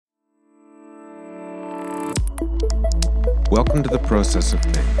Welcome to the process of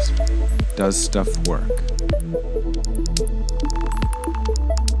things. Does stuff work?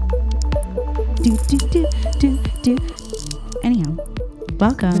 Anyhow,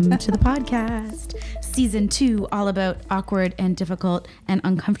 welcome to the podcast. Season 2, all about awkward and difficult and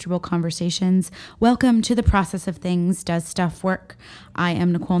uncomfortable conversations. Welcome to the process of things. Does stuff work? I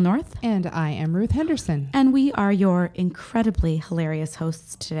am Nicole North. And I am Ruth Henderson. And we are your incredibly hilarious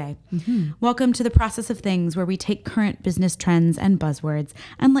hosts today. Welcome to the process of things, where we take current business trends and buzzwords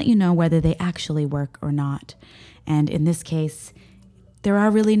and let you know whether they actually work or not. And in this case, there are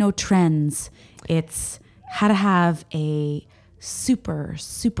really no trends. It's how to have a super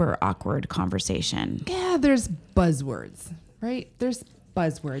awkward conversation. Yeah, there's buzzwords, right? There's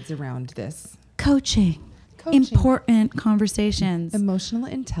buzzwords around this. Coaching. Important conversations. Emotional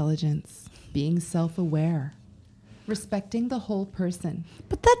intelligence. Being self-aware. Respecting the whole person.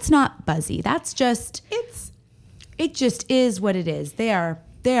 But that's not buzzy. That's just, it just is what it is. They are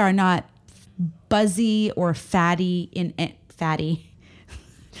not buzzy or fatty fatty.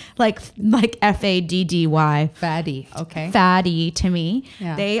 Like FADDY. Fatty, okay. Fatty to me.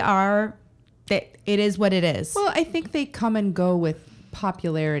 Yeah. It is what it is. Well, I think they come and go with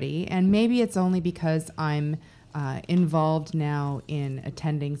popularity, and maybe it's only because I'm involved now in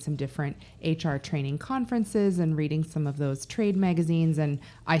attending some different HR training conferences and reading some of those trade magazines, and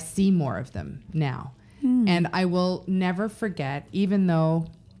I see more of them now. And I will never forget, even though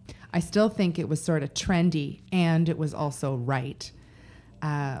I still think it was sort of trendy and it was also right,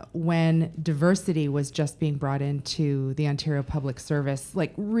 when diversity was just being brought into the Ontario Public Service,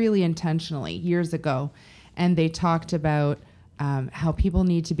 like really intentionally years ago. And they talked about how people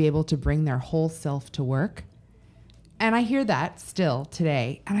need to be able to bring their whole self to work. And I hear that still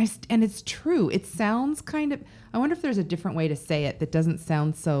today. And it's true. It sounds kind of, I wonder if there's a different way to say it that doesn't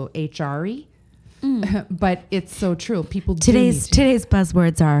sound so HR-y. But it's so true. People today's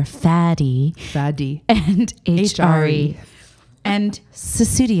buzzwords are fatty and HRE. And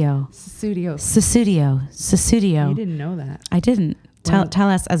Susudio. You didn't know that. I didn't. Well, Tell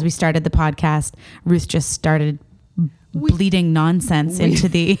us, as we started the podcast, Ruth just started bleeding nonsense into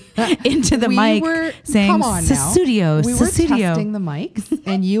the mic, saying Susudio. We were testing the mics,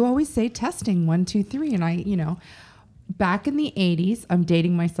 and you always say testing 1, 2, 3, and back in the 80s, I'm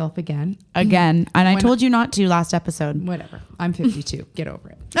dating myself again. And I told you not to last episode. Whatever. I'm 52. Get over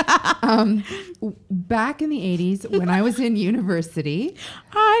it. Back in the 80s, when I was in university.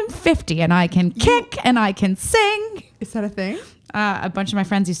 I'm 50 and I can kick and I can sing. Is that a thing? A bunch of my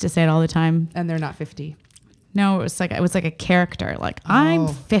friends used to say it all the time. And they're not 50. No, it was like a character. Like, I'm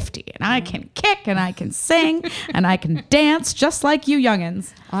 50 and I can kick and I can sing and I can dance just like you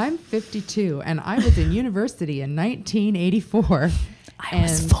youngins. I'm 52 and I was in university in 1984. I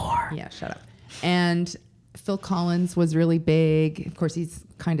was 4. Yeah, shut up. And Phil Collins was really big. Of course, he's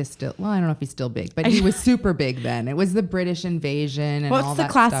kind of still, well, I don't know if he's still big, but he was super big then. It was the British invasion and all that stuff. What's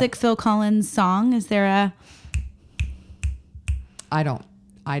the classic Phil Collins song? Is there a... I'll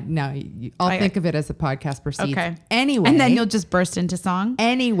think of it as a podcast proceeds. Okay. Anyway. And then you'll just burst into song?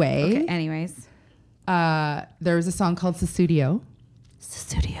 Anyway. Okay, anyways. There was a song called Susudio.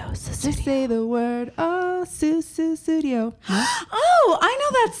 Susudio. Just say the word, Susudio. Oh, I know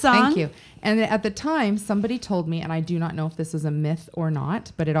that song. Thank you. And at the time, somebody told me, and I do not know if this was a myth or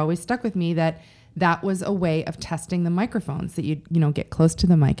not, but it always stuck with me that was a way of testing the microphones, that you get close to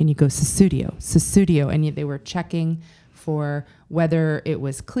the mic and you go Susudio, and they were checking for whether it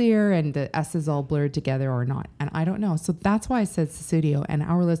was clear and the S's all blurred together or not. And I don't know. So that's why I said Susudio, and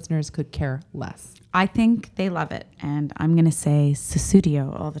our listeners could care less. I think they love it. And I'm going to say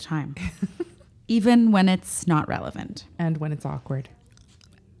Susudio all the time, even when it's not relevant. And when it's awkward.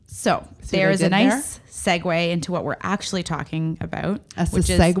 So there is a nice segue into what we're actually talking about. A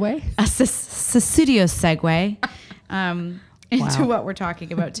Susudio segue. Into what we're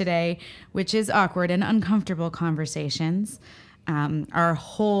talking about today, which is awkward and uncomfortable conversations. Our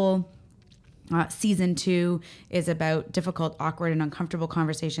whole season 2 is about difficult, awkward, and uncomfortable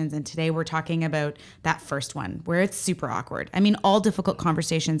conversations. And today we're talking about that first one where it's super awkward. I mean, all difficult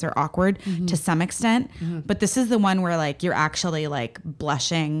conversations are awkward to some extent, but this is the one where like you're actually like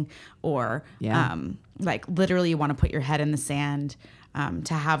blushing or like literally you want to put your head in the sand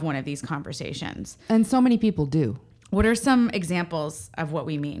to have one of these conversations. And so many people do. What are some examples of what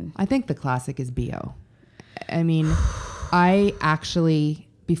we mean? I think the classic is BO. I mean, I actually,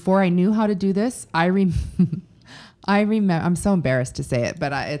 before I knew how to do this, I remember, I'm so embarrassed to say it,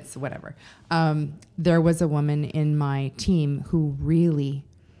 but it's whatever. There was a woman in my team who really,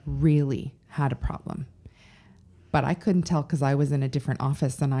 really had a problem. But I couldn't tell because I was in a different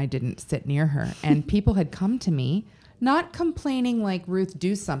office and I didn't sit near her. And people had come to me Not complaining like, Ruth,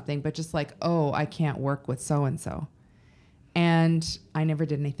 do something, but just like, oh, I can't work with so-and-so. And I never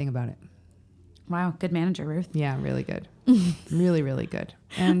did anything about it. Wow. Good manager, Ruth. Yeah, really good. Really, really good.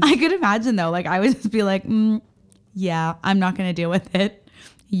 And I could imagine though, like I would just be like, yeah, I'm not going to deal with it.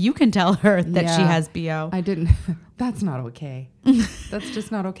 You can tell her that she has BO. I didn't. That's not okay. That's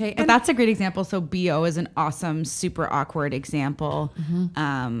just not okay. But that's a great example. So BO is an awesome, super awkward example.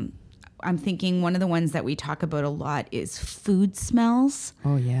 I'm thinking one of the ones that we talk about a lot is food smells.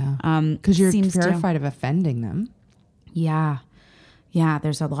 Oh yeah. Because you're seems terrified of offending them. Yeah. Yeah,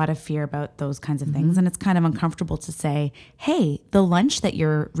 there's a lot of fear about those kinds of things. And it's kind of uncomfortable to say, hey, the lunch that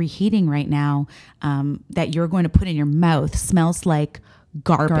you're reheating right now, that you're going to put in your mouth smells like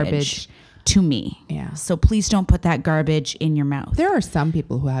garbage to me. Yeah. So please don't put that garbage in your mouth. There are some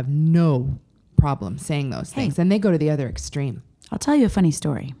people who have no problem saying those things, and they go to the other extreme. I'll tell you a funny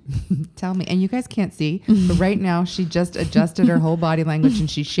story. Tell me. And you guys can't see, but right now she just adjusted her whole body language and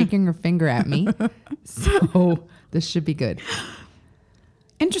she's shaking her finger at me. So this should be good.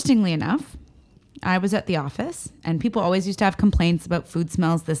 Interestingly enough, I was at the office and people always used to have complaints about food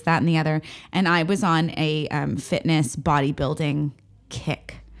smells, this, that, and the other. And I was on a fitness bodybuilding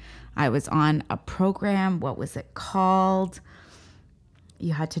kick. I was on a program. What was it called?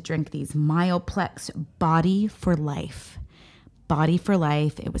 You had to drink these Myoplex Body for Life. Body for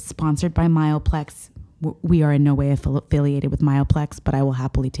Life. It was sponsored by Myoplex. We are in no way affiliated with Myoplex, but I will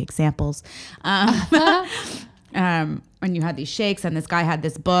happily take samples. And you had these shakes and this guy had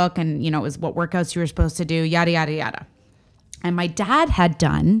this book and, you know, it was what workouts you were supposed to do, yada, yada, yada. And my dad had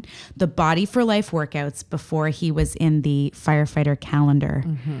done the Body for Life workouts before he was in the firefighter calendar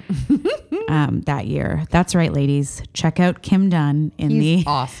that year. That's right, ladies. Check out Kim Dunn in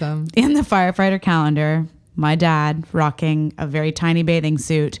awesome. In the firefighter calendar. My dad rocking a very tiny bathing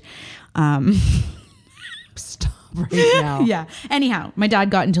suit. Stop right now. Yeah. Anyhow, my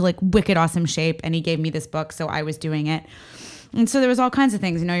dad got into like wicked awesome shape and he gave me this book. So I was doing it. And so there was all kinds of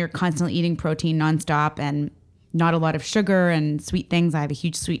things, you know, you're constantly eating protein nonstop and not a lot of sugar and sweet things. I have a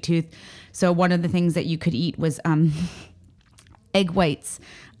huge sweet tooth. So one of the things that you could eat was egg whites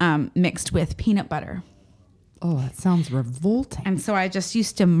mixed with peanut butter. Oh, that sounds revolting. And so I just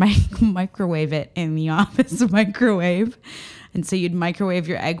used to microwave it in the office microwave. And so you'd microwave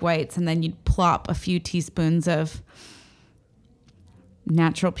your egg whites and then you'd plop a few teaspoons of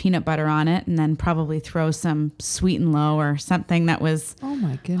natural peanut butter on it and then probably throw some Sweet and Low or something that was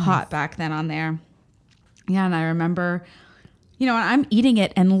hot back then on there. Yeah, and I remember, you know, I'm eating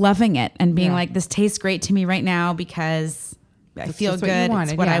it and loving it and being like, this tastes great to me right now because I feel good.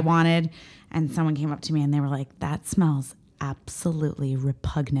 It's what I wanted. And someone came up to me and they were like, that smells absolutely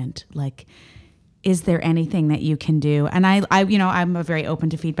repugnant. Like, is there anything that you can do? And I you know, I'm very open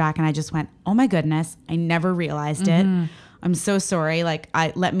to feedback and I just went, oh my goodness, I never realized it. I'm so sorry. Like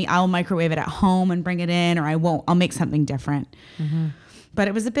I'll microwave it at home and bring it in, or I won't, I'll make something different. But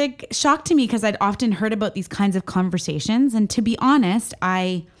it was a big shock to me because I'd often heard about these kinds of conversations. And to be honest,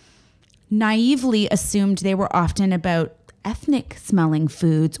 I naively assumed they were often about ethnic smelling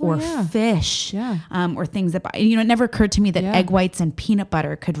foods or fish or things that, you know, it never occurred to me that egg whites and peanut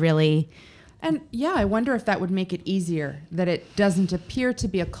butter could really. And yeah, I wonder if that would make it easier, that it doesn't appear to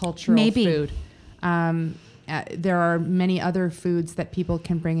be a cultural food. There are many other foods that people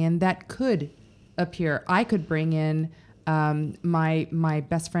can bring in that could appear. I could bring in, my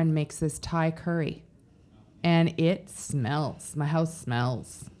best friend makes this Thai curry and it smells. My house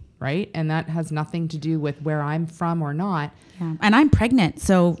smells. Right? And that has nothing to do with where I'm from or not. Yeah. And I'm pregnant.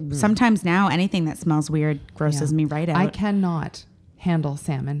 So sometimes now anything that smells weird grosses me right out. I cannot handle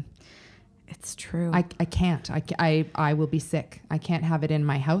salmon. It's true. I can't. I will be sick. I can't have it in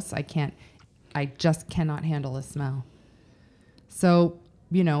my house. I just cannot handle the smell. So,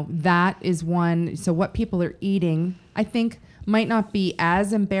 you know, that is one. So what people are eating, I think, might not be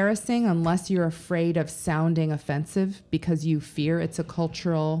as embarrassing unless you're afraid of sounding offensive because you fear it's a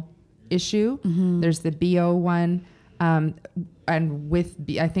cultural issue. There's the BO one. And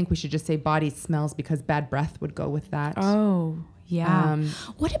I think we should just say body smells because bad breath would go with that. Oh, yeah.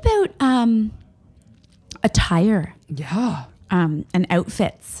 What about attire? Yeah. And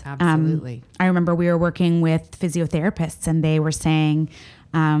outfits? Absolutely. I remember we were working with physiotherapists and they were saying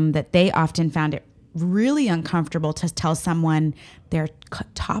that they often found it really uncomfortable to tell someone their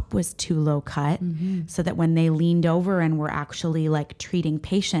top was too low cut so that when they leaned over and were actually like treating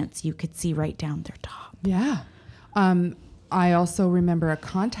patients, you could see right down their top. Yeah. I also remember a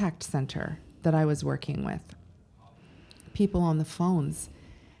contact center that I was working with, people on the phones,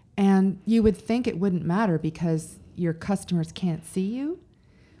 and you would think it wouldn't matter because your customers can't see you,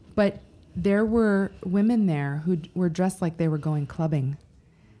 but there were women there who were dressed like they were going clubbing.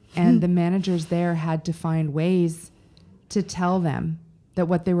 And the managers there had to find ways to tell them that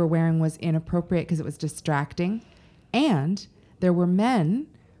what they were wearing was inappropriate because it was distracting. And there were men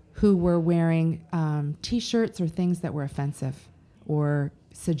who were wearing T-shirts or things that were offensive or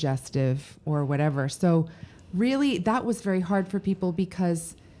suggestive or whatever. So really, that was very hard for people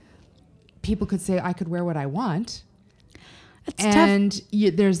because people could say, I could wear what I want. It's and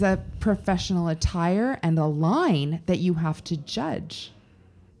tough. There's a professional attire and a line that you have to judge.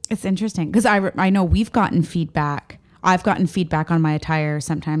 It's interesting because I know we've gotten feedback. I've gotten feedback on my attire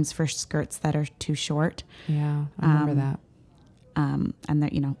sometimes for skirts that are too short. Yeah, I remember that. And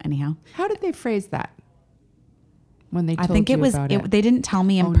that, anyhow. How did they phrase that when they told I think you it was, about it? They didn't tell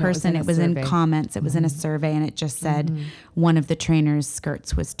me in person. It was in comments. It was in a survey, and it just said one of the trainer's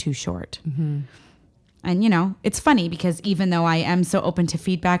skirts was too short. And, it's funny because even though I am so open to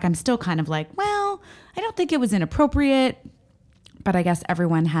feedback, I'm still kind of like, well, I don't think it was inappropriate. But I guess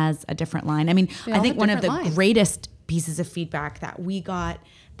everyone has a different line. I mean, I think one of the greatest pieces of feedback that we got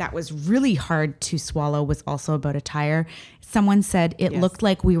that was really hard to swallow was also about attire. Someone said it looked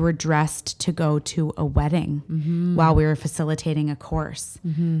like we were dressed to go to a wedding while we were facilitating a course.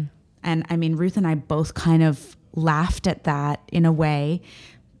 And I mean, Ruth and I both kind of laughed at that in a way,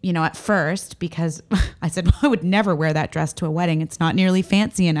 at first, because I said, well, I would never wear that dress to a wedding. It's not nearly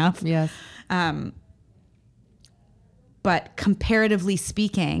fancy enough. Yes. But comparatively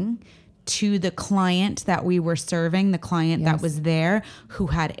speaking to the client that we were serving, the client that was there, who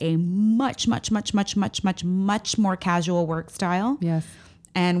had a much, much, much, much, much, much, much more casual work style. Yes.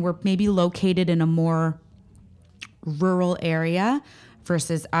 And were maybe located in a more rural area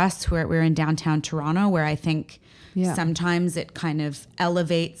versus us, who we're in downtown Toronto, where I think sometimes it kind of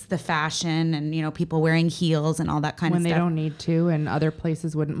elevates the fashion and, people wearing heels and all that kind of stuff. When they don't need to, and other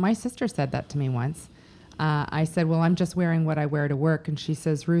places wouldn't. My sister said that to me once. I said, well, I'm just wearing what I wear to work. And she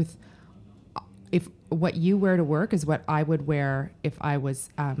says, Ruth, if what you wear to work is what I would wear if I was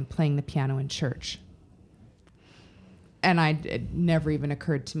playing the piano in church. And it never even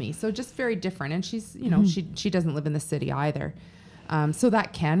occurred to me. So just very different. And she's, she doesn't live in the city either. So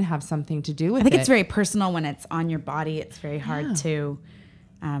that can have something to do with it. I think it's very personal when it's on your body. It's very hard to,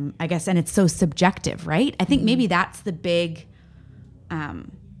 I guess, and it's so subjective, right? I think maybe that's the big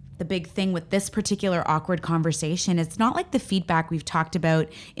thing with this particular awkward conversation. It's not like the feedback we've talked about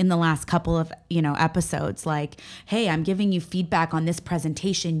in the last couple of, episodes, like, hey, I'm giving you feedback on this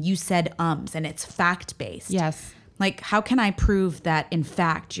presentation. You said and it's fact-based. Yes. Like, how can I prove that, in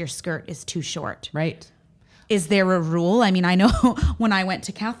fact, your skirt is too short? Right. Is there a rule? I mean, I know when I went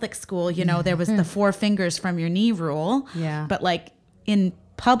to Catholic school, there was the 4 fingers from your knee rule. Yeah. But like in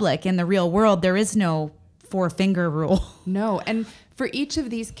public, in the real world, there is no 4-finger rule. No. And for each of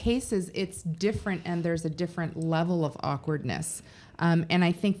these cases, it's different, and there's a different level of awkwardness. And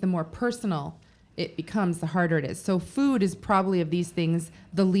I think the more personal it becomes, the harder it is. So food is probably of these things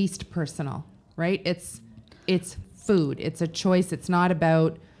the least personal, right? It's food. It's a choice. It's not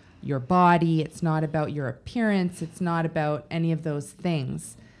about your body. It's not about your appearance. It's not about any of those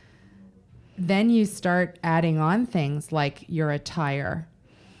things. Then you start adding on things like your attire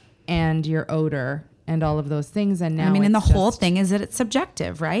and your odor and all of those things. And now and the whole thing is that it's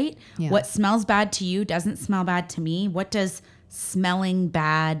subjective, right? Yeah. What smells bad to you doesn't smell bad to me. What does smelling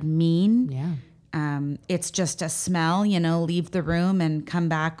bad mean? Yeah. It's just a smell, leave the room and come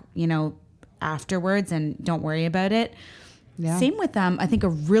back, afterwards and don't worry about it. Yeah. Same with I think a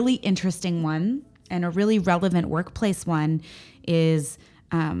really interesting one and a really relevant workplace one is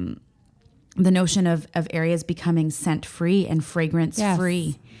the notion of areas becoming scent-free and fragrance-free.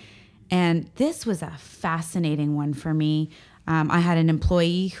 Yes. And this was a fascinating one for me. I had an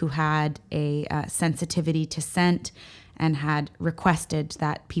employee who had a sensitivity to scent and had requested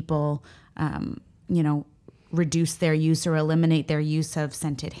that people, reduce their use or eliminate their use of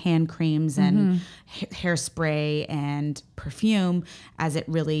scented hand creams and hairspray and perfume, as it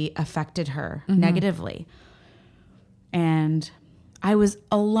really affected her negatively. And I was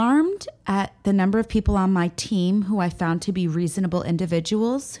alarmed at the number of people on my team who I found to be reasonable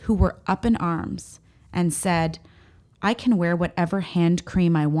individuals who were up in arms and said, I can wear whatever hand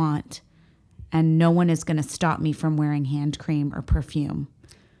cream I want, and no one is going to stop me from wearing hand cream or perfume.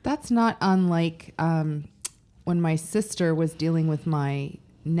 That's not unlike when my sister was dealing with my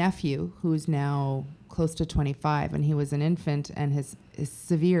nephew, who's now close to 25, and he was an infant, and his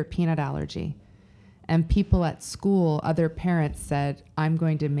severe peanut allergy. And people at school, other parents said, I'm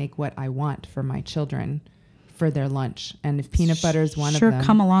going to make what I want for my children for their lunch. And if peanut butter is one of them. Sure,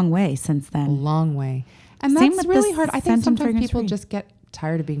 come a long way since then. A long way. And that's really hard. I think sometimes people just get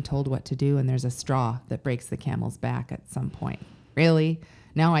tired of being told what to do, and there's a straw that breaks the camel's back at some point. Really?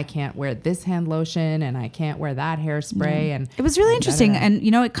 Now I can't wear this hand lotion and I can't wear that hairspray. And it was really interesting. And,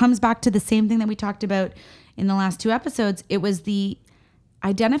 it comes back to the same thing that we talked about in the last 2 episodes. It was the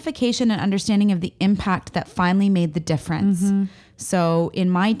identification and understanding of the impact that finally made the difference. Mm-hmm. So in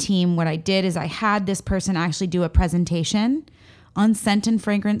my team, what I did is I had this person actually do a presentation on scent and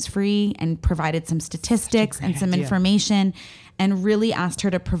fragrance free and provided some statistics and some information and really asked her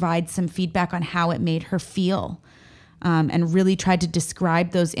to provide some feedback on how it made her feel. And really tried to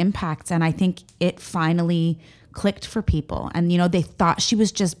describe those impacts. And I think it finally clicked for people. And, they thought she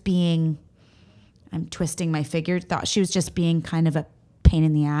was just being, I'm twisting my figure, thought she was just being kind of a pain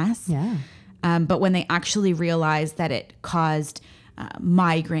in the ass. Yeah. But when they actually realized that it caused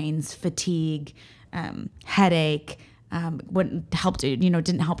migraines, fatigue, headache,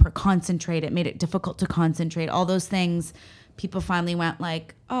 didn't help her concentrate. It made it difficult to concentrate. All those things, people finally went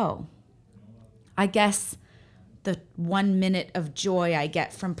like, oh, I guess the 1 minute of joy I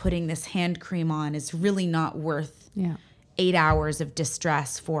get from putting this hand cream on is really not worth 8 hours of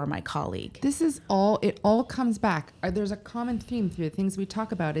distress for my colleague. It all comes back. There's a common theme through the things we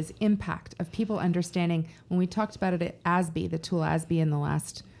talk about is impact of people understanding. When we talked about it at ASBE, the tool ASBE in the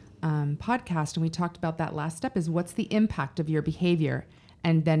last podcast, and we talked about that last step is what's the impact of your behavior,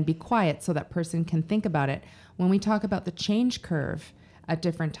 and then be quiet so that person can think about it. When we talk about the change curve at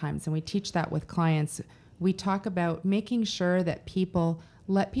different times, and we teach that with clients, we talk about making sure that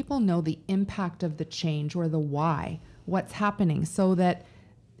let people know the impact of the change or the why, what's happening, so that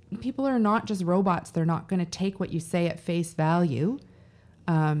people are not just robots. They're not going to take what you say at face value.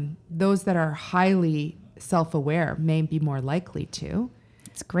 Those that are highly self-aware may be more likely to.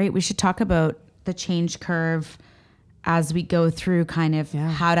 It's great. We should talk about the change curve as we go through kind of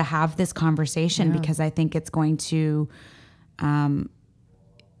how to have this conversation, because I think it's going to...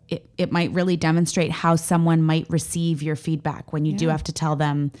 It might really demonstrate how someone might receive your feedback when you do have to tell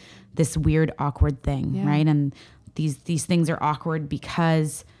them this weird, awkward thing, right? And these things are awkward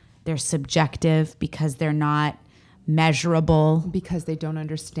because they're subjective, because they're not measurable. Because they don't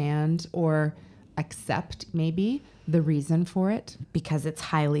understand or accept maybe the reason for it. Because it's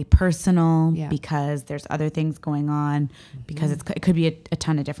highly personal, because there's other things going on, because it could be a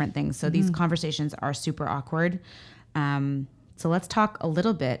ton of different things. So these conversations are super awkward. So let's talk a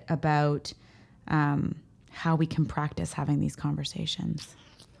little bit about how we can practice having these conversations.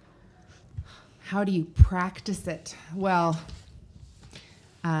 How do you practice it? Well,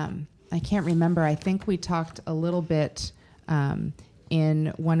 I can't remember. I think we talked a little bit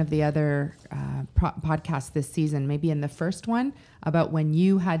in one of the other podcasts this season, maybe in the first one, about when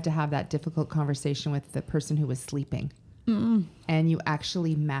you had to have that difficult conversation with the person who was sleeping. And you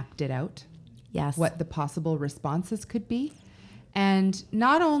actually mapped it out. Yes. What the possible responses could be. And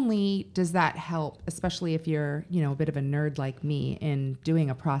not only does that help, especially if you're, a bit of a nerd like me, in doing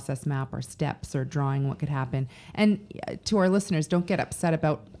a process map or steps or drawing what could happen. And to our listeners, don't get upset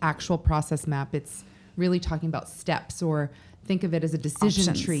about actual process map. It's really talking about steps, or think of it as a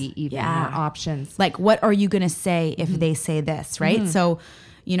decision tree even, or options. Like, what are you going to say if they say this, right? So,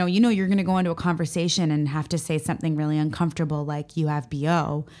 you're going to go into a conversation and have to say something really uncomfortable, like you have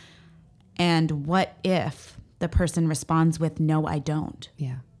BO. And what if the person responds with, no, I don't?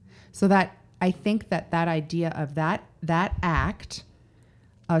 Yeah. So that, I think that idea of that act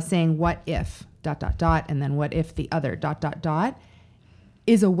of saying what if ... and then what if the other ...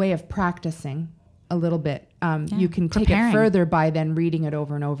 is a way of practicing a little bit. You can take it further by then reading it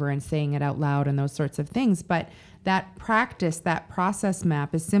over and over and saying it out loud and those sorts of things. But that practice, that process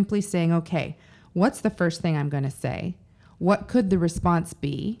map, is simply saying, okay, what's the first thing I'm going to say? What could the response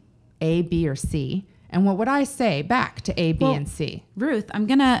be? A, B, or C? And what would I say back to A, B, and C? Ruth, I'm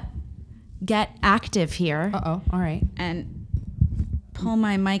going to get active here. All right. And pull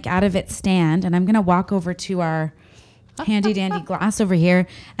my mic out of its stand. And I'm going to walk over to our handy dandy glass over here.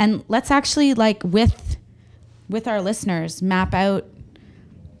 And let's actually, with our listeners, map out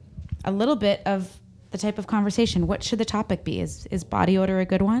a little bit of the type of conversation. What should the topic be? Is body odor a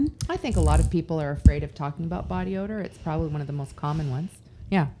good one? I think a lot of people are afraid of talking about body odor. It's probably one of the most common ones.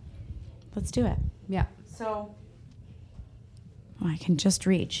 Yeah. Let's do it. Yeah. So I can just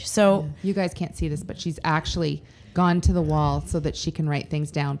reach. So you guys can't see this, but she's actually gone to the wall so that she can write things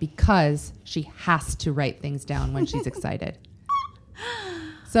down, because she has to write things down when she's excited.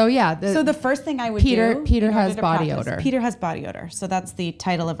 So so the first thing I would do. Peter has body odor. Peter has body odor. So that's the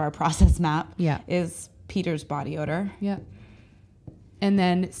title of our process map. Yeah. Is Peter's body odor. Yeah. And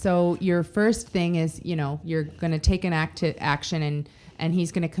then, so your first thing is, you're going to take an action and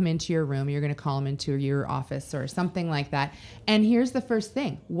he's going to come into your room. You're going to call him into your office or something like that. And here's the first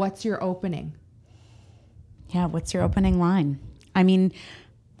thing. What's your opening? Yeah, what's your opening line? I mean,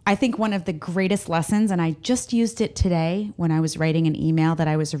 I think one of the greatest lessons, and I just used it today when I was writing an email that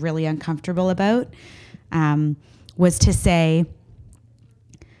I was really uncomfortable about, was to say,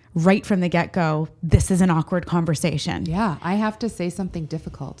 right from the get-go, this is an awkward conversation. Yeah, I have to say something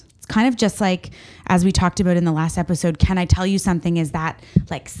difficult. It's kind of just like, as we talked about in the last episode, can I tell you something? Is that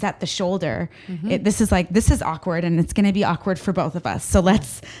like set the shoulder? This is awkward, and it's going to be awkward for both of us. So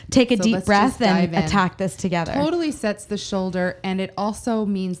let's take a deep breath and attack this together. Totally sets the shoulder, and it also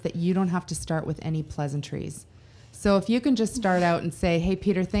means that you don't have to start with any pleasantries. So if you can just start out and say, hey,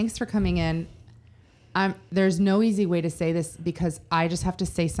 Peter, thanks for coming in. There's no easy way to say this because I just have to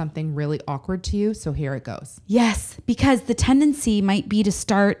say something really awkward to you. So here it goes. Yes, because the tendency might be to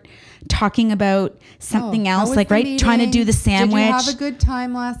start talking about something else, like, right, trying to do the sandwich. Did you have a good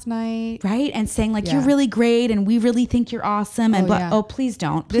time last night? Right, and saying like, you're really great and we really think you're awesome. And please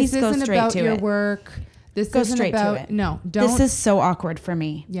don't. Please go straight to it. This isn't about your work. This go isn't straight about, to it. No, don't. This is so awkward for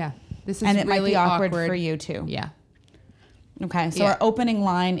me. Yeah, this is and it really might be awkward for you too. Yeah. Okay, so our opening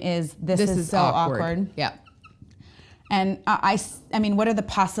line is, this is so awkward. Yeah. And I mean, what are the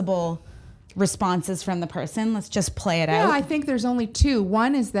possible responses from the person? Let's just play it out. Yeah, I think there's only two.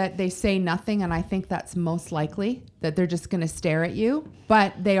 One is that they say nothing, and I think that's most likely, that they're just going to stare at you,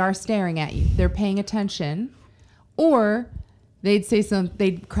 but they are staring at you. They're paying attention. Or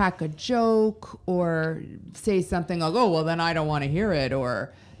they'd crack a joke or say something like, oh, well, then I don't want to hear it,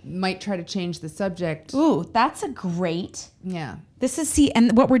 or might try to change the subject. Ooh, that's a great. Yeah.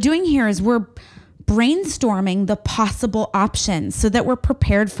 And what we're doing here is we're brainstorming the possible options so that we're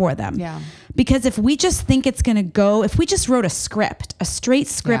prepared for them. Yeah. Because if we just think it's going to go, if we just wrote a straight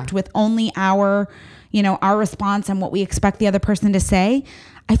script with only our response and what we expect the other person to say,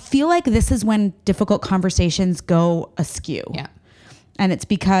 I feel like this is when difficult conversations go askew. Yeah. And it's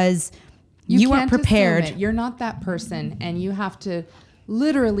because you weren't prepared. You're not that person, and you have to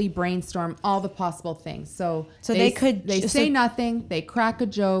literally brainstorm all the possible things. So they say nothing, they crack a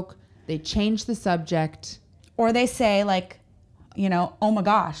joke, they change the subject. Or they say like, oh my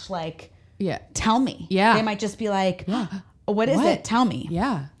gosh, like, tell me. Yeah. They might just be like, what is it? Tell me.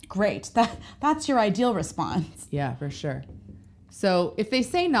 Yeah. Great. That's your ideal response. Yeah, for sure. So if they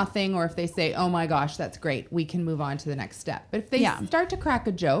say nothing, or if they say, oh my gosh, that's great, we can move on to the next step. But if they start to crack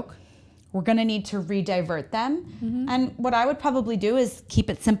a joke, we're going to need to re-divert them. Mm-hmm. And what I would probably do is keep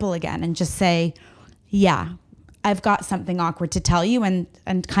it simple again and just say, I've got something awkward to tell you, and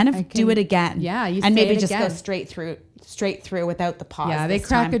kind of do it again. Yeah. And maybe just go straight through without the pause. Yeah. They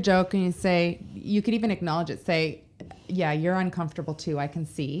crack a joke and you could even acknowledge it. Say, yeah, you're uncomfortable too. I can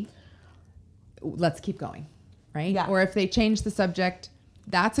see. Let's keep going. Right. Yeah. Or if they change the subject,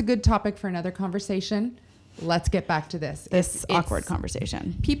 that's a good topic for another conversation. Let's get back to this. This awkward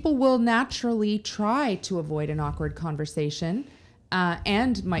conversation. People will naturally try to avoid an awkward conversation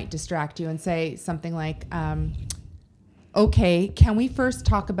and might distract you and say something like, okay, can we first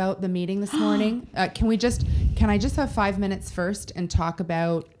talk about the meeting this morning? Can I just have 5 minutes first and talk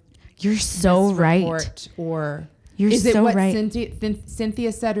about You're so right. Or is it what right.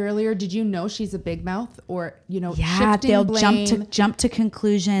 Cynthia said earlier? Did you know she's a big mouth? Or, they'll blame. jump to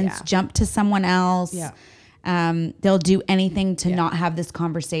conclusions, jump to someone else. Yeah. They'll do anything to not have this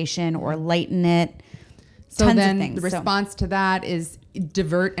conversation or lighten it. So then the response to that is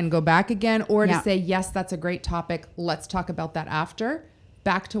divert and go back again, or to say, yes, that's a great topic. Let's talk about that after.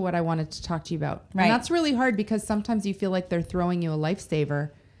 Back to what I wanted to talk to you about. Right. And that's really hard because sometimes you feel like they're throwing you a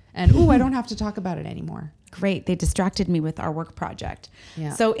lifesaver and, I don't have to talk about it anymore. Great. They distracted me with our work project.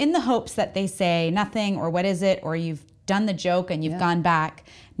 Yeah. So in the hopes that they say nothing or what is it, or you've done the joke and you've gone back,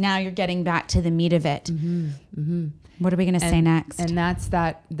 now you're getting back to the meat of it. Mm-hmm. Mm-hmm. What are we going to say next? And that's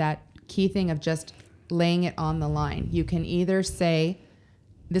that key thing of just laying it on the line. You can either say,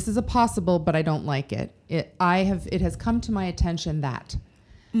 this is a possible, but I don't like it. It has come to my attention that.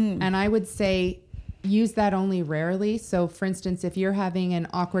 And I would say, use that only rarely. So for instance, if you're having an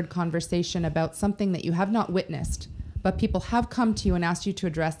awkward conversation about something that you have not witnessed, but people have come to you and asked you to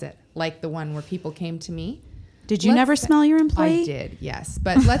address it, like the one where people came to me. Did you never smell your employee? I did, yes.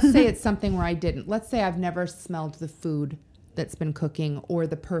 But let's say it's something where I didn't. Let's say I've never smelled the food that's been cooking or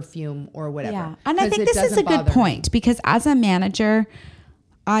the perfume or whatever. Yeah. And I think this is a good point because as a manager,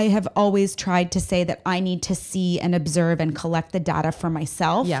 I have always tried to say that I need to see and observe and collect the data for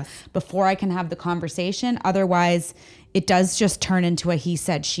myself before I can have the conversation. Otherwise, it does just turn into a he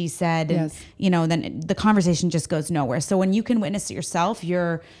said, she said, and then the conversation just goes nowhere. So when you can witness it yourself,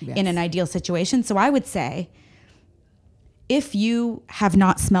 you're in an ideal situation. So I would say, if you have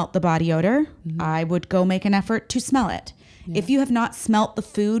not smelt the body odor, I would go make an effort to smell it. Yeah. If you have not smelt the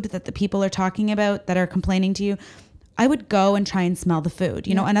food that the people are talking about that are complaining to you, I would go and try and smell the food.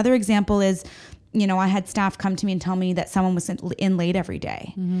 You know, another example is, you know, I had staff come to me and tell me that someone was in late every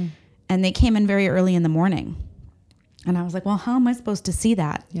day. And they came in very early in the morning. And I was like, well, how am I supposed to see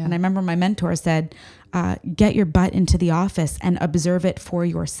that? Yeah. And I remember my mentor said, get your butt into the office and observe it for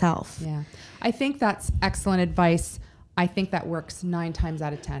yourself. Yeah. I think that's excellent advice. I think that works 9 times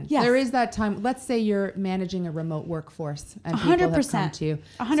out of 10. Yes. There is that time. Let's say you're managing a remote workforce and 100%. People have come to you.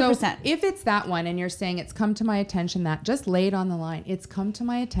 100%. So if it's that one and you're saying it's come to my attention that, just lay it on the line. It's come to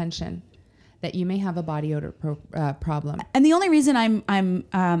my attention that you may have a body odor problem. And the only reason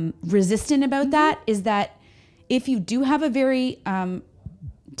I'm resistant about that is that if you do have a very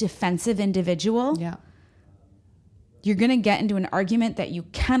defensive individual, you're going to get into an argument that you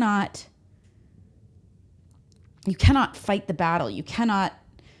cannot fight the battle. You cannot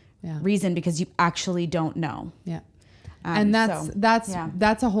reason because you actually don't know. Yeah. And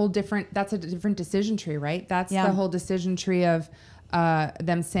that's a whole different, that's a different decision tree, right? That's the whole decision tree of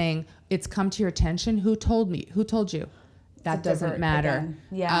them saying, it's come to your attention. Who told you? That doesn't matter.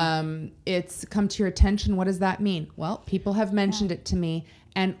 It's come to your attention. What does that mean? Well, people have mentioned it to me,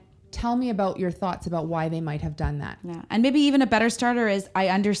 and tell me about your thoughts about why they might have done that. Yeah. And maybe even a better starter is, I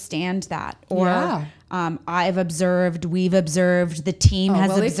understand that. Or I've observed, we've observed, the team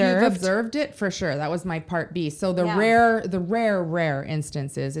has observed. If you've observed it, for sure. That was my part B. So the rare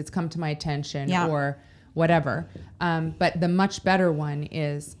instances, it's come to my attention or whatever. But the much better one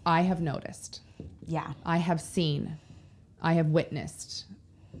is, I have noticed. Yeah. I have seen. I have witnessed,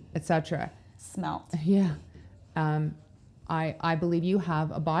 etc. Smelt. Yeah. I believe you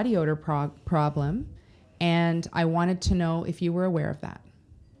have a body odor problem, and I wanted to know if you were aware of that.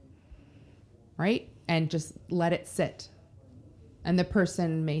 Right? And just let it sit. And the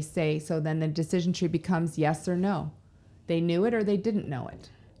person may say, so then the decision tree becomes yes or no. They knew it or they didn't know it.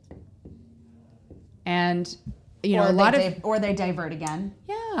 And, you know, or they divert again.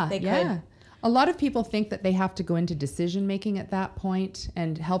 Yeah. They could. A lot of people think that they have to go into decision making at that point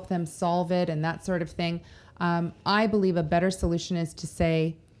and help them solve it and that sort of thing. I believe a better solution is to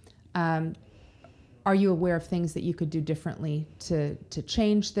say, are you aware of things that you could do differently to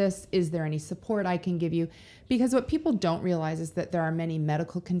change this? Is there any support I can give you? Because what people don't realize is that there are many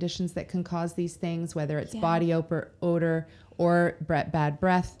medical conditions that can cause these things, whether it's body odor or bad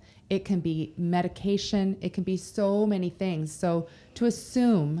breath. It can be medication. It can be so many things. So to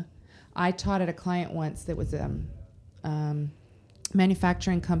assume, I taught at a client once that was a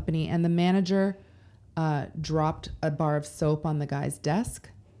manufacturing company, and the manager dropped a bar of soap on the guy's desk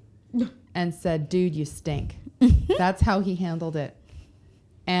and said, dude, you stink. That's how he handled it.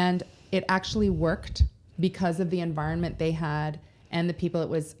 And it actually worked because of the environment they had and the people. It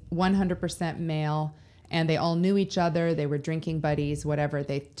was 100% male, and they all knew each other. They were drinking buddies, whatever.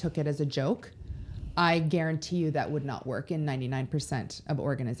 They took it as a joke. I guarantee you that would not work in 99% of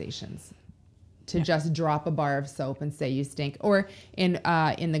organizations. To just drop a bar of soap and say you stink. Or in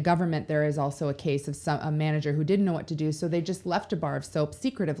the government, there is also a case of a manager who didn't know what to do, so they just left a bar of soap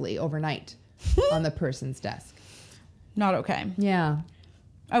secretively overnight on the person's desk. Not okay. Yeah.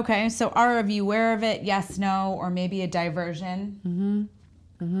 Okay, so are you aware of it? Yes, no, or maybe a diversion.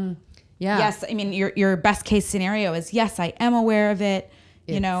 Yeah. Yes, I mean your best case scenario is, yes, I am aware of it.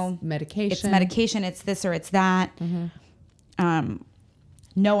 Medication. It's medication. It's this or it's that.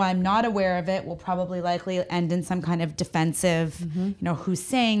 No, I'm not aware of it will probably likely end in some kind of defensive, who's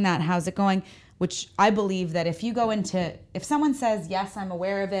saying that, how's it going? Which I believe that if someone says, yes, I'm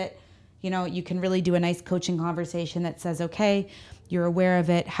aware of it, you can really do a nice coaching conversation that says, okay, you're aware of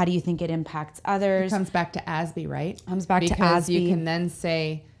it. How do you think it impacts others? It comes back to ASBE, right? To ASBE. Because you can then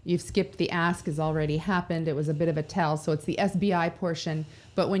say, you've skipped the ask has already happened. It was a bit of a tell. So it's the SBI portion.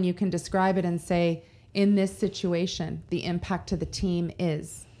 But when you can describe it and say, in this situation, the impact to the team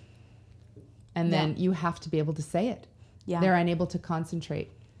is, and then you have to be able to say it. Yeah. They're unable to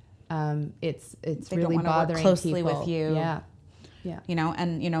concentrate. It's they really don't bothering work closely people. with you. Yeah.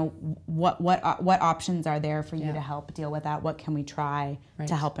 What options are there for you to help deal with that? What can we try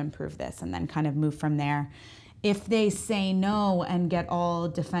to help improve this? And then kind of move from there. If they say no and get all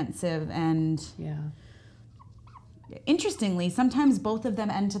defensive and interestingly, sometimes both of them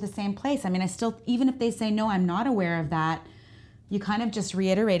end to the same place. I mean, even if they say, no, I'm not aware of that, you kind of just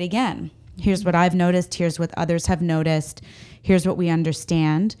reiterate again. Here's what I've noticed. Here's what others have noticed. Here's what we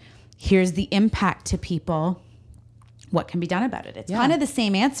understand. Here's the impact to people. What can be done about it? It's kind of the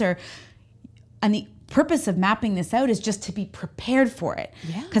same answer. And purpose of mapping this out is just to be prepared for it.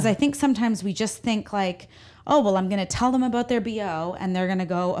 Because I think sometimes we just think like, oh, well, I'm going to tell them about their BO and they're going to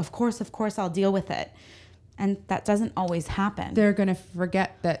go, of course, I'll deal with it. And that doesn't always happen. They're going to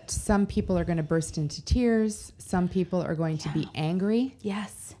forget that some people are going to burst into tears. Some people are going to be angry.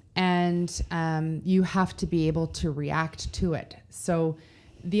 Yes. And you have to be able to react to it. So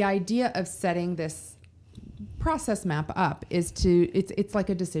the idea of setting this process map up is it's like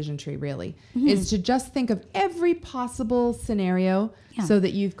a decision tree, really, is to just think of every possible scenario so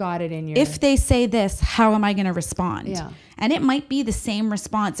that you've got it in your... If they say this, how am I going to respond? Yeah. And it might be the same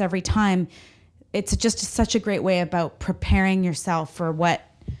response every time. It's just such a great way about preparing yourself for what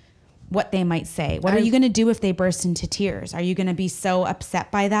they might say. What are you going to do if they burst into tears? Are you going to be so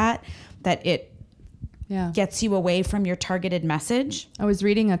upset by that it gets you away from your targeted message? I was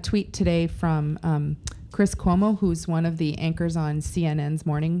reading a tweet today from Chris Cuomo, who's one of the anchors on CNN's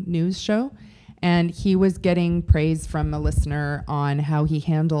morning news show. And he was getting praise from a listener on how he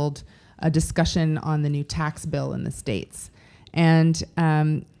handled a discussion on the new tax bill in the States. And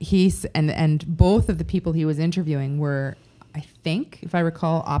and both of the people he was interviewing were, I think, if I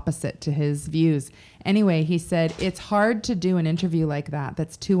recall, opposite to his views. Anyway, he said, it's hard to do an interview like that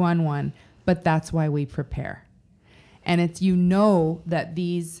that's 2-on-1, but that's why we prepare. And it's, that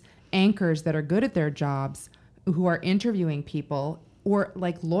these anchors that are good at their jobs, who are interviewing people, or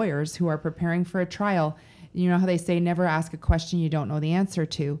like lawyers who are preparing for a trial, you know how they say never ask a question you don't know the answer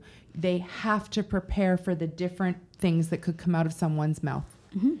to. They have to prepare for the different things that could come out of someone's mouth.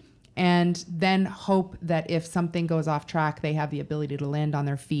 And then hope that if something goes off track, they have the ability to land on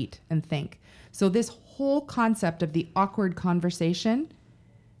their feet and think. So this whole concept of the awkward conversation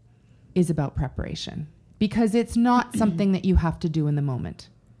is about preparation, because it's not something that you have to do in the moment.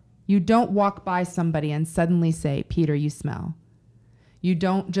 You don't walk by somebody and suddenly say, Peter, you smell. You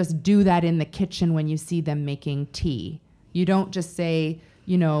don't just do that in the kitchen when you see them making tea. You don't just say,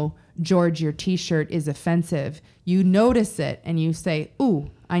 George, your t-shirt is offensive. You notice it and you say,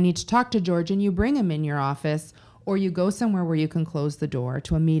 ooh, I need to talk to George, and you bring him in your office, or you go somewhere where you can close the door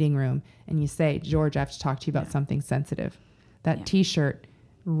to a meeting room and you say, George, I have to talk to you about something sensitive. That t-shirt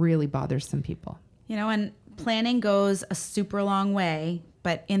really bothers some people. And planning goes a super long way,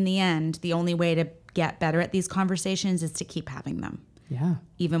 but in the end, the only way to get better at these conversations is to keep having them. Yeah.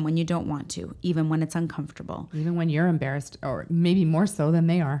 Even when you don't want to, even when it's uncomfortable. Even when you're embarrassed, or maybe more so than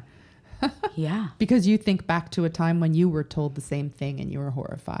they are. Yeah. Because you think back to a time when you were told the same thing and you were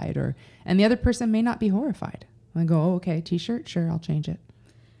horrified, and the other person may not be horrified. I go, oh, okay, t-shirt, sure, I'll change it.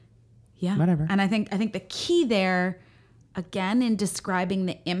 Yeah. Whatever. And I think the key there, again, in describing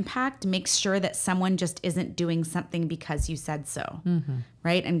the impact, makes sure that someone just isn't doing something because you said so,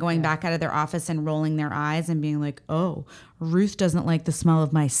 right? And going back out of their office and rolling their eyes and being like, oh, Ruth doesn't like the smell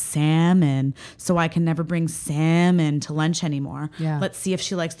of my salmon, so I can never bring salmon to lunch anymore. Yeah. Let's see if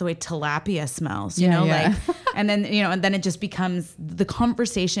she likes the way tilapia smells, like, and then, and then it just becomes, the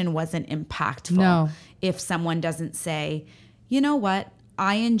conversation wasn't impactful. No. If someone doesn't say, you know what,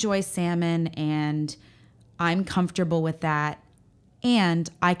 I enjoy salmon and I'm comfortable with that. And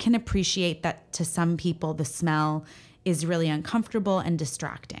I can appreciate that to some people, the smell is really uncomfortable and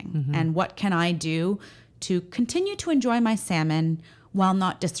distracting. And what can I do to continue to enjoy my salmon while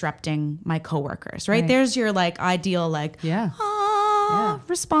not disrupting my coworkers, right? There's your ideal,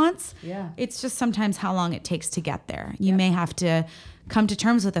 response. Yeah. It's just sometimes how long it takes to get there. You may have to come to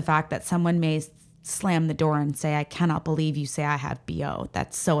terms with the fact that someone may slam the door and say, I cannot believe you say I have BO.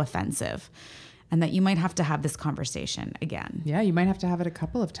 That's so offensive. And that you might have to have this conversation again. Yeah, you might have to have it a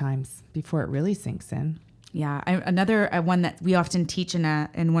couple of times before it really sinks in. Yeah, another one that we often teach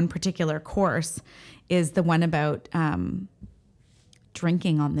in one particular course is the one about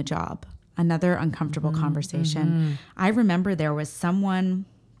drinking on the job. Another uncomfortable conversation. I remember there was someone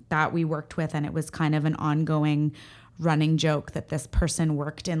that we worked with, and it was kind of an ongoing running joke that this person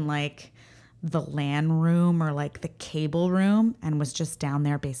worked in the LAN room or the cable room and was just down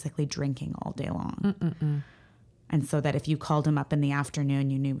there basically drinking all day long. And so that if you called him up in the afternoon,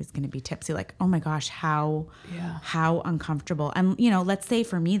 you knew he was going to be tipsy. Oh my gosh, how uncomfortable. And, let's say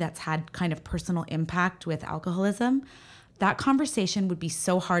for me, that's had kind of personal impact with alcoholism. That conversation would be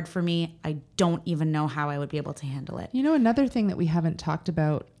so hard for me. I don't even know how I would be able to handle it. Another thing that we haven't talked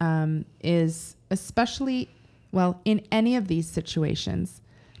about is especially, in any of these situations,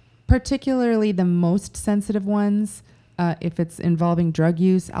 particularly the most sensitive ones, if it's involving drug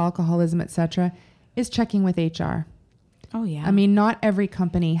use, alcoholism, etc., is checking with HR. Oh, yeah. I mean, not every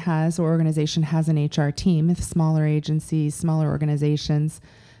company has or organization has an HR team. It's smaller agencies, smaller organizations.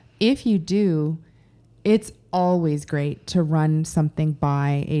 If you do, it's always great to run something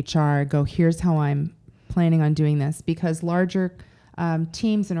by HR, go, here's how I'm planning on doing this, because larger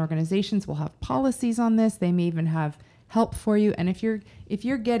teams and organizations will have policies on this. They may even have help for you. And if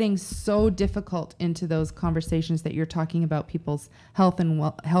you're getting so difficult into those conversations that you're talking about people's health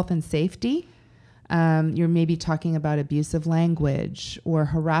and safety, you're maybe talking about abusive language or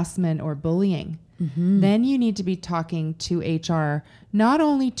harassment or bullying, then you need to be talking to HR, not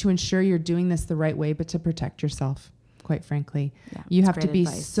only to ensure you're doing this the right way, but to protect yourself, quite frankly. Yeah, you have to be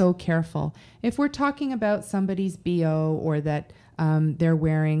so careful. If we're talking about somebody's BO, or that they're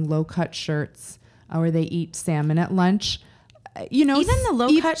wearing low-cut shirts, or they eat salmon at lunch, even the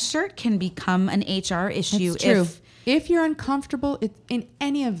low-cut shirt can become an HR issue. That's true. If you're uncomfortable in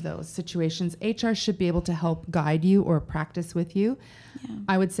any of those situations, HR should be able to help guide you or practice with you. Yeah.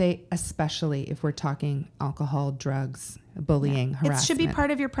 I would say, especially if we're talking alcohol, drugs, bullying, harassment. It should be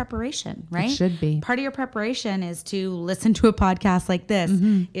part of your preparation, right? It should be. Part of your preparation is to listen to a podcast like this,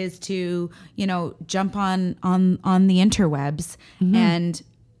 is to, jump on the interwebs and,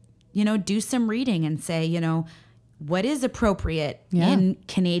 do some reading and say, what is appropriate in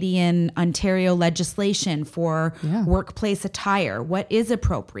Canadian Ontario legislation for workplace attire? What is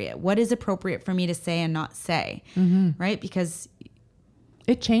appropriate? What is appropriate for me to say and not say, right? Because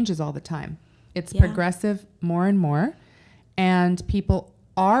it changes all the time. It's progressive more and more, and people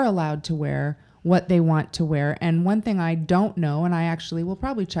are allowed to wear what they want to wear. And one thing I don't know, and I actually will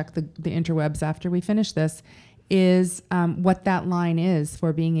probably check the interwebs after we finish this, is what that line is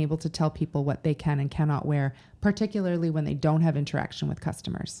for being able to tell people what they can and cannot wear, particularly when they don't have interaction with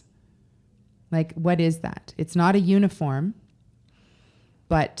customers. Like, what is that? It's not a uniform,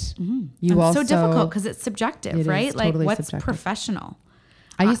 but you also... It's so difficult because it's subjective, right? Is like, totally what's subjective. Professional?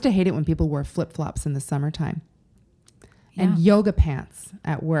 I used to hate it when people wore flip-flops in the summertime and yoga pants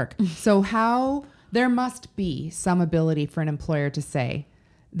at work. So there must be some ability for an employer to say,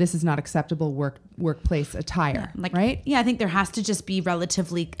 this is not acceptable workplace attire, right? Yeah, I think there has to just be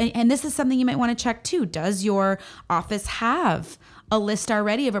relatively, and this is something you might want to check too. Does your office have a list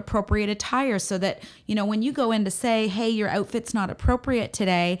already of appropriate attire, so that, when you go in to say, hey, your outfit's not appropriate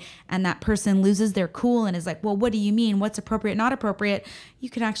today, and that person loses their cool and is like, well, what do you mean? What's appropriate, not appropriate? You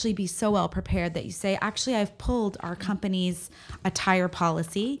can actually be so well prepared that you say, actually, I've pulled our company's attire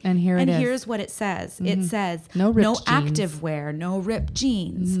policy, and here's what it says. It says no active wear, no ripped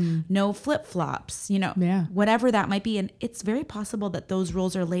jeans, no flip-flops, whatever that might be. And it's very possible that those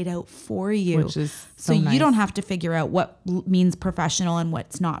rules are laid out for you. Which is so nice. You don't have to figure out what means professional and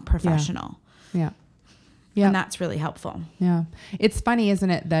what's not professional. Yeah. And that's really helpful. Yeah. It's funny, isn't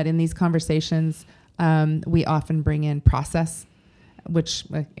it, that in these conversations, we often bring in process, which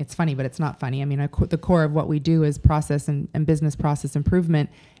it's funny, but it's not funny. I mean, the core of what we do is process and business process improvement.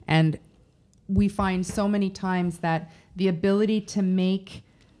 And we find so many times that the ability to make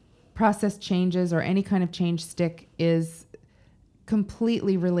process changes or any kind of change stick is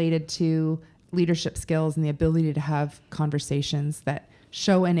completely related to leadership skills and the ability to have conversations that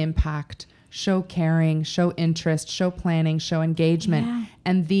show an impact, show caring, show interest, show planning, show engagement. Yeah.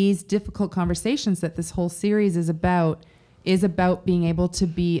 And these difficult conversations that this whole series is about being able to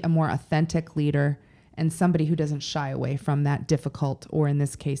be a more authentic leader and somebody who doesn't shy away from that difficult, or in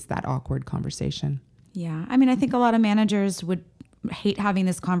this case, that awkward conversation. Yeah. I mean, I think a lot of managers would hate having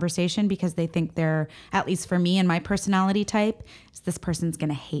this conversation because they think they're, at least for me and my personality type, is this person's going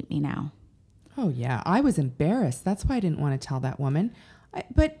to hate me now. Oh, yeah. I was embarrassed. That's why I didn't want to tell that woman.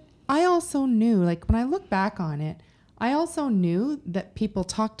 But I also knew, like, when I look back on it, I also knew that people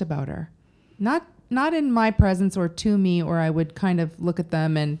talked about her. Not in my presence or to me, or I would kind of look at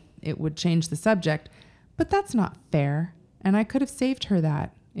them and it would change the subject. But that's not fair. And I could have saved her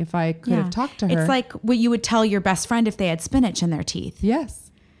that if I could have talked to her. It's like what you would tell your best friend if they had spinach in their teeth.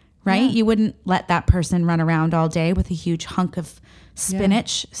 Yes. Right? Yeah. You wouldn't let that person run around all day with a huge hunk of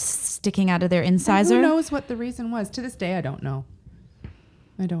spinach sticking out of their incisor. And who knows what the reason was? To this day, I don't know.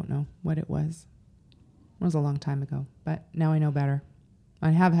 I don't know what it was. It was a long time ago, but now I know better.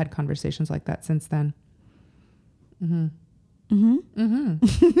 I have had conversations like that since then.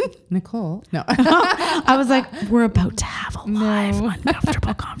 Nicole? No. I was like, we're about to have a live,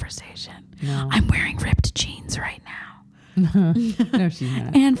 uncomfortable conversation. No. I'm wearing ripped jeans right now. No, she's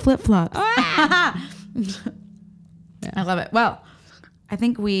not. And flip-flops. I love it. Well, I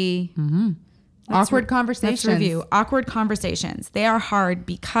think we... Awkward conversations. Let's review. Awkward conversations. They are hard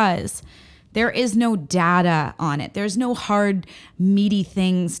because there is no data on it. There's no hard, meaty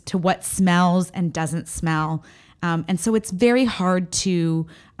things to what smells and doesn't smell. And so it's very hard to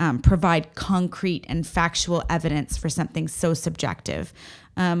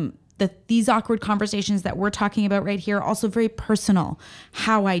the these awkward conversations that we're talking about right here are also very personal.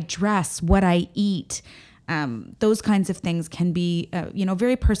 How I dress, what I eat, those kinds of things can be,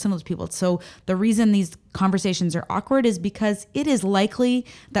 very personal to people. So the reason these conversations are awkward is because it is likely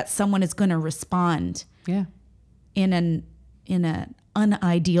that someone is going to respond in an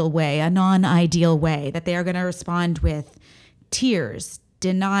unideal way, a non-ideal way, that they are going to respond with tears,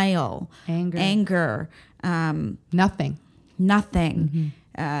 denial, anger, nothing. Mm-hmm.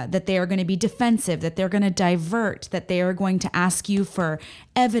 That they are going to be defensive, that they're going to divert, that they are going to ask you for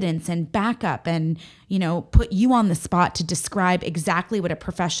evidence and backup and, put you on the spot to describe exactly what a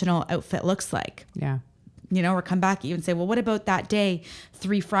professional outfit looks like. Yeah. Or come back and say, well, what about that day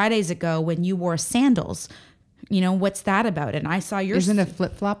 3 Fridays ago when you wore sandals? What's that about? And I saw your... Isn't a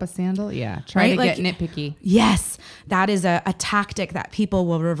flip-flop a sandal? Yeah. Try to get nitpicky. Yes. That is a tactic that people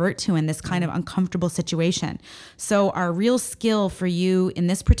will revert to in this kind of uncomfortable situation. So our real skill for you in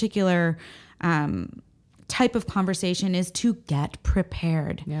this particular type of conversation is to get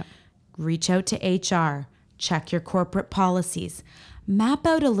prepared. Yeah. Reach out to HR. Check your corporate policies. Map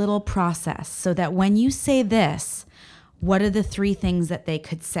out a little process so that when you say this, what are the 3 things that they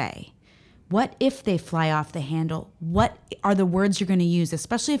could say? What if they fly off the handle? What are the words you're going to use?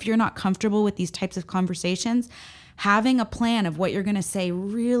 Especially if you're not comfortable with these types of conversations, having a plan of what you're going to say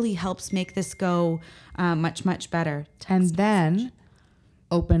really helps make this go much, much better. And then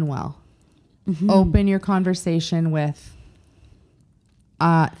open well. Mm-hmm. Open your conversation with,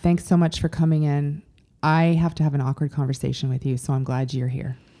 thanks so much for coming in. I have to have an awkward conversation with you, so I'm glad you're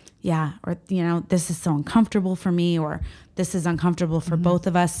here. Yeah. Or, this is so uncomfortable for me, or this is uncomfortable for both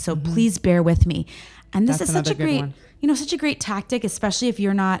of us. So please bear with me. And this is such a great tactic, especially if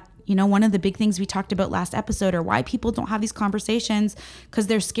you're not, one of the big things we talked about last episode are why people don't have these conversations because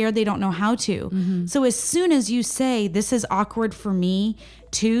they're scared they don't know how to. Mm-hmm. So as soon as you say, this is awkward for me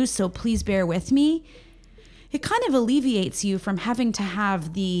too, so please bear with me, it kind of alleviates you from having to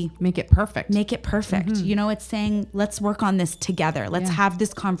have make it perfect. Mm-hmm. It's saying, let's work on this together. Let's have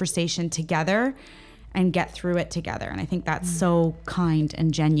this conversation together and get through it together. And I think that's so kind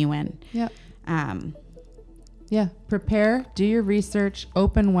and genuine. Yeah. Prepare, do your research,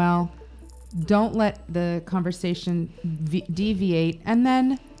 open well. Don't let the conversation deviate, and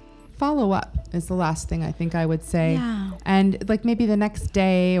then follow up is the last thing I think I would say. Yeah. And maybe the next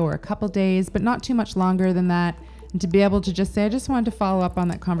day or a couple days, but not too much longer than that. And to be able to just say, I just wanted to follow up on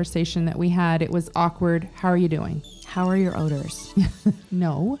that conversation that we had. It was awkward. How are you doing? How are your odors?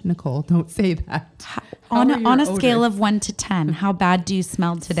 No, Nicole, don't say that. On a scale of 1 to 10, how bad do you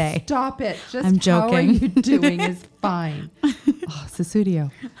smell today? Stop it. Just I'm joking. How are you doing is fine.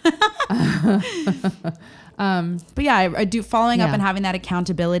 Susudio. But yeah, I do following up and having that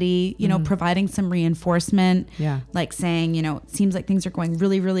accountability, providing some reinforcement, like saying, it seems like things are going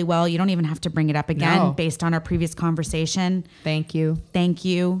really, really well. You don't even have to bring it up again based on our previous conversation. Thank you. Thank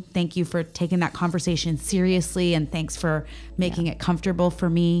you. Thank you for taking that conversation seriously. And thanks for making it comfortable for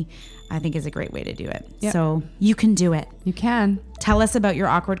me, I think is a great way to do it. Yep. So you can do it. You can. Tell us about your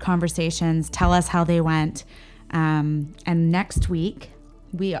awkward conversations. Tell us how they went. And next week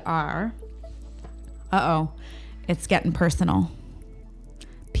we are... it's getting personal.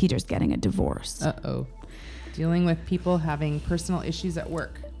 Peter's getting a divorce. Dealing with people having personal issues at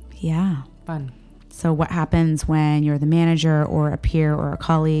work. Yeah. Fun. So what happens when you're the manager or a peer or a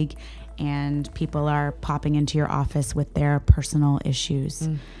colleague and people are popping into your office with their personal issues?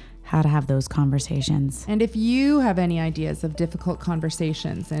 How to have those conversations. And if you have any ideas of difficult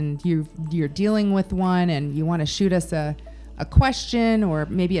conversations and you're dealing with one and you want to shoot us a question or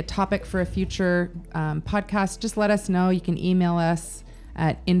maybe a topic for a future podcast, just let us know. You can email us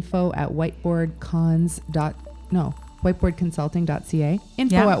at whiteboardconsulting.ca.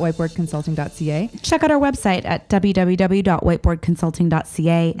 Info@whiteboardconsulting.ca. Check out our website at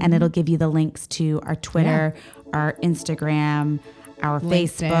www.whiteboardconsulting.ca and it'll give you the links to our Twitter, our Instagram, our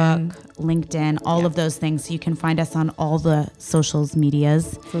Facebook, LinkedIn, all of those things. So you can find us on all the social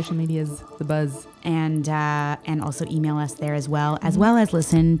medias, the buzz. And also email us there as well as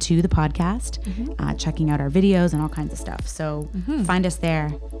listen to the podcast, checking out our videos and all kinds of stuff. So find us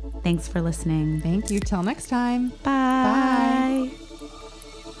there. Thanks for listening. Thank you. Till next time. Bye.